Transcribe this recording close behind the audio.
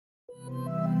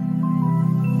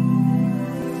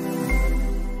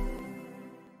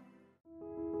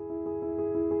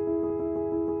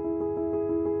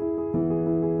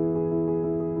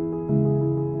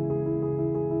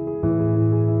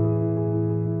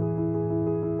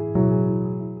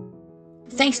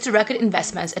Thanks to record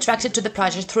investments attracted to the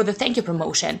project through the thank you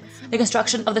promotion, the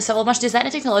construction of the Sovelmash Design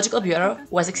and Technological Bureau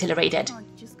was accelerated.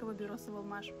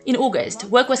 In August,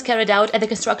 work was carried out at the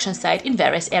construction site in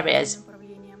various areas.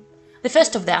 The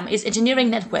first of them is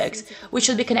engineering networks, which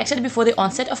should be connected before the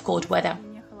onset of cold weather.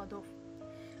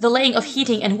 The laying of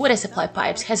heating and water supply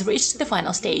pipes has reached the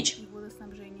final stage.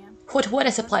 Hot water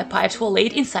supply pipes were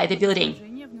laid inside the building.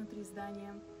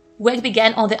 Work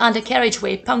began on the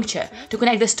undercarriageway puncture to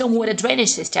connect the stormwater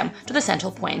drainage system to the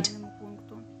central point.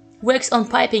 Works on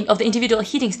piping of the individual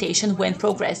heating station were in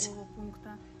progress.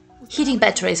 Heating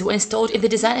batteries were installed in the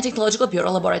Design and Technological Bureau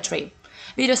laboratory.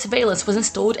 Video surveillance was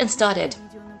installed and started.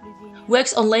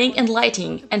 Works on laying and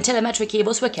lighting and telemetry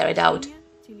cables were carried out.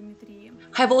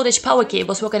 High-voltage power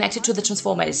cables were connected to the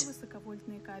transformers.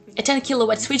 A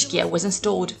 10-kilowatt switchgear was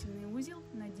installed.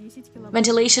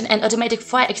 Ventilation and automatic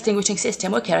fire extinguishing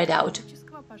system were carried out.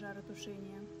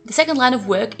 The second line of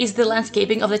work is the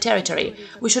landscaping of the territory,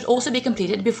 which should also be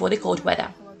completed before the cold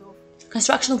weather.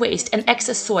 Construction waste and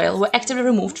excess soil were actively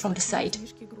removed from the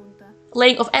site.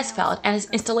 Laying of asphalt and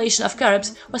installation of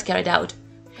curbs was carried out.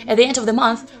 At the end of the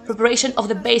month, preparation of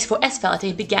the base for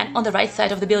asphalting began on the right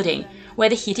side of the building, where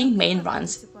the heating main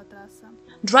runs.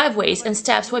 Driveways and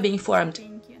steps were being formed.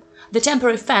 The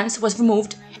temporary fence was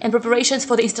removed and preparations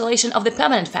for the installation of the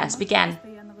permanent fence began.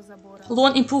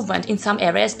 Lawn improvement in some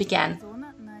areas began.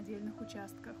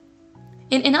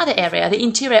 In another area, the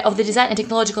interior of the Design and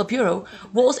Technological Bureau,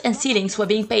 walls and ceilings were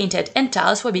being painted and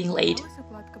tiles were being laid.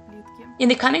 In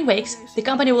the coming weeks, the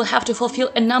company will have to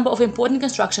fulfill a number of important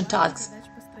construction tasks.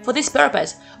 For this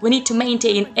purpose, we need to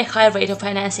maintain a high rate of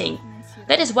financing.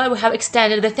 That is why we have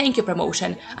extended the thank you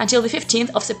promotion until the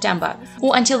 15th of September,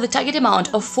 or until the target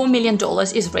amount of $4 million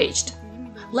is reached.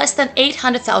 Less than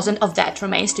 800,000 of that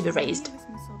remains to be raised.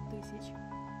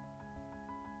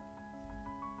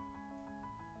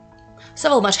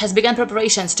 Sovelmash has begun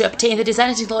preparations to obtain the Design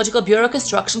and Technological Bureau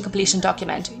construction completion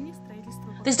document.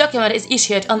 This document is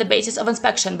issued on the basis of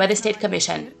inspection by the State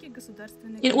Commission.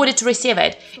 In order to receive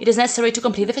it, it is necessary to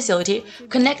complete the facility,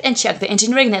 connect and check the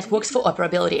engineering networks for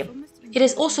operability. It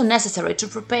is also necessary to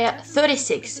prepare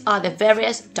 36 other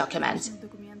various documents.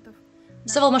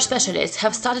 Sovelmash specialists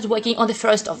have started working on the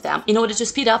first of them in order to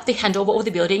speed up the handover of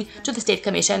the building to the State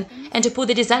Commission and to put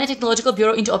the Design and Technological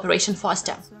Bureau into operation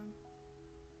faster.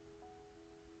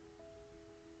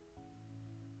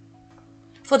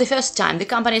 For the first time, the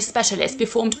company's specialists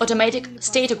performed automatic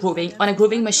state grooving on a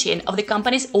grooving machine of the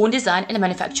company's own design and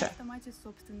manufacture.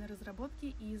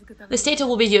 The stator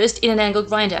will be used in an angle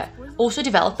grinder, also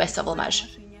developed by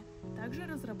Sovelmash.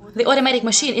 The automatic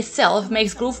machine itself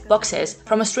makes groove boxes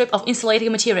from a strip of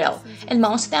insulating material and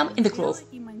mounts them in the groove.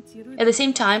 At the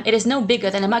same time, it is no bigger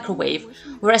than a microwave,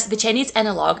 whereas the Chinese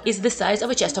analog is the size of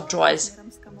a chest of drawers.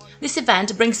 This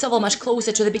event brings Sovelmash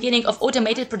closer to the beginning of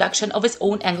automated production of its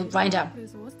own angle grinder.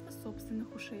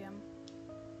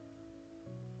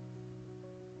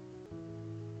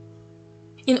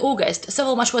 In August,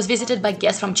 Sovelmash was visited by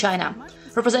guests from China,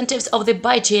 representatives of the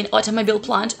Beijing automobile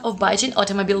plant of Beijing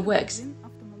Automobile Works,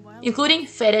 including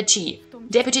Feda Chi,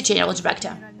 Deputy General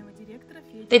Director.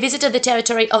 They visited the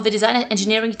territory of the Design and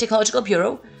Engineering Technological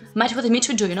Bureau, met with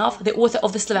Dmitry Duyunov, the author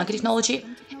of the Slavyanka Technology,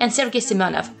 and Sergei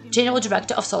Semyonov, General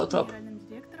Director of SOLARGROUP.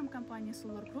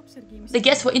 The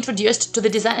guests were introduced to the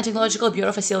Design and Technological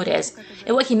Bureau facilities.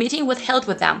 A working meeting was held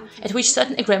with them, at which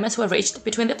certain agreements were reached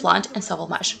between the plant and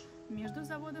Sovelmash.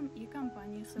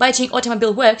 Beijing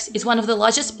Automobile Works is one of the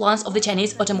largest plants of the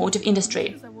Chinese automotive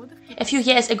industry. A few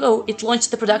years ago, it launched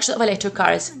the production of electric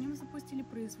cars.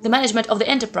 The management of the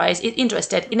enterprise is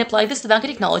interested in applying the Slavyanka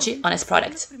technology on its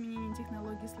products.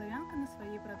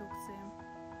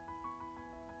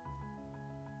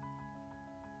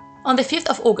 On the 5th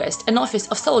of August, an office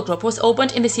of SOLARGROUP was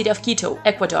opened in the city of Quito,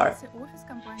 Ecuador.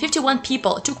 51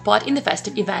 people took part in the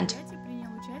festive event.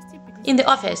 In the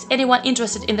office, anyone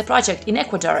interested in the project in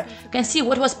Ecuador can see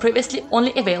what was previously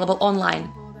only available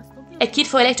online: a kit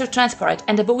for electric transport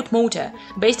and a boat motor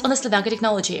based on the Slavyanka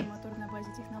technology,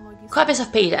 copies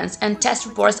of patents and test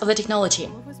reports of the technology,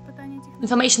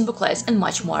 information booklets, and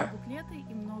much more.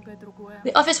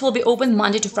 The office will be open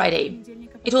Monday to Friday.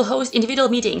 It will host individual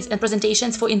meetings and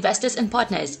presentations for investors and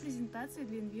partners.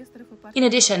 In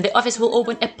addition, the office will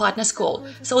open a partner school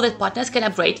so that partners can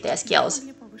upgrade their skills.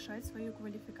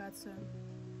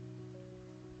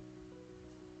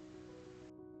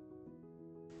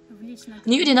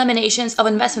 New denominations of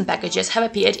investment packages have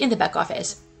appeared in the back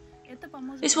office.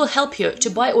 This will help you to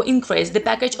buy or increase the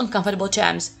package on comfortable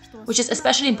terms, which is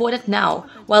especially important now,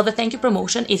 while the thank you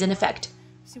promotion is in effect.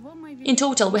 In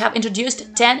total, we have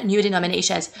introduced 10 new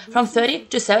denominations, from $30,000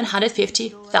 to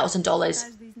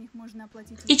 $750,000.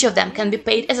 Each of them can be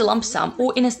paid as a lump sum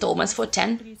or in installments for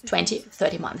 10, 20,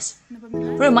 30 months. We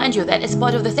remind you that as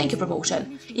part of the thank you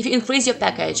promotion, if you increase your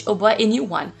package or buy a new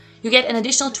one, you get an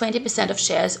additional 20% of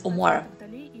shares or more.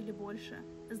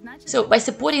 So, by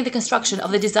supporting the construction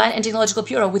of the Design and Technological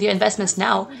Bureau with your investments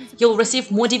now, you'll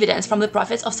receive more dividends from the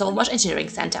profits of Sovelmash Engineering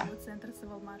Center.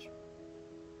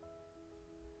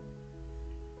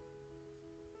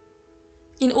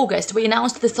 In August, we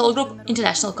announced the SOLARGROUP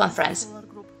International Conference.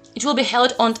 It will be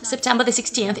held on September the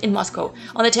 16th in Moscow,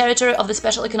 on the territory of the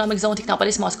Special Economic Zone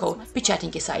Technopolis Moscow,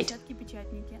 Pechatniki site.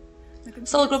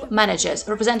 SOLARGROUP managers,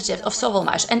 representatives of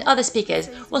Sovelmash and other speakers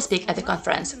will speak at the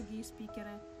conference.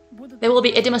 There will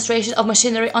be a demonstration of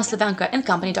machinery on Slavenka and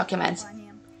company documents.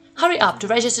 Hurry up to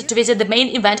register to visit the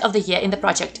main event of the year in the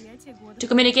project, to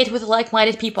communicate with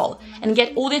like-minded people and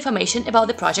get all the information about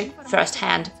the project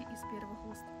firsthand.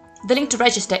 The link to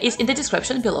register is in the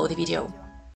description below the video.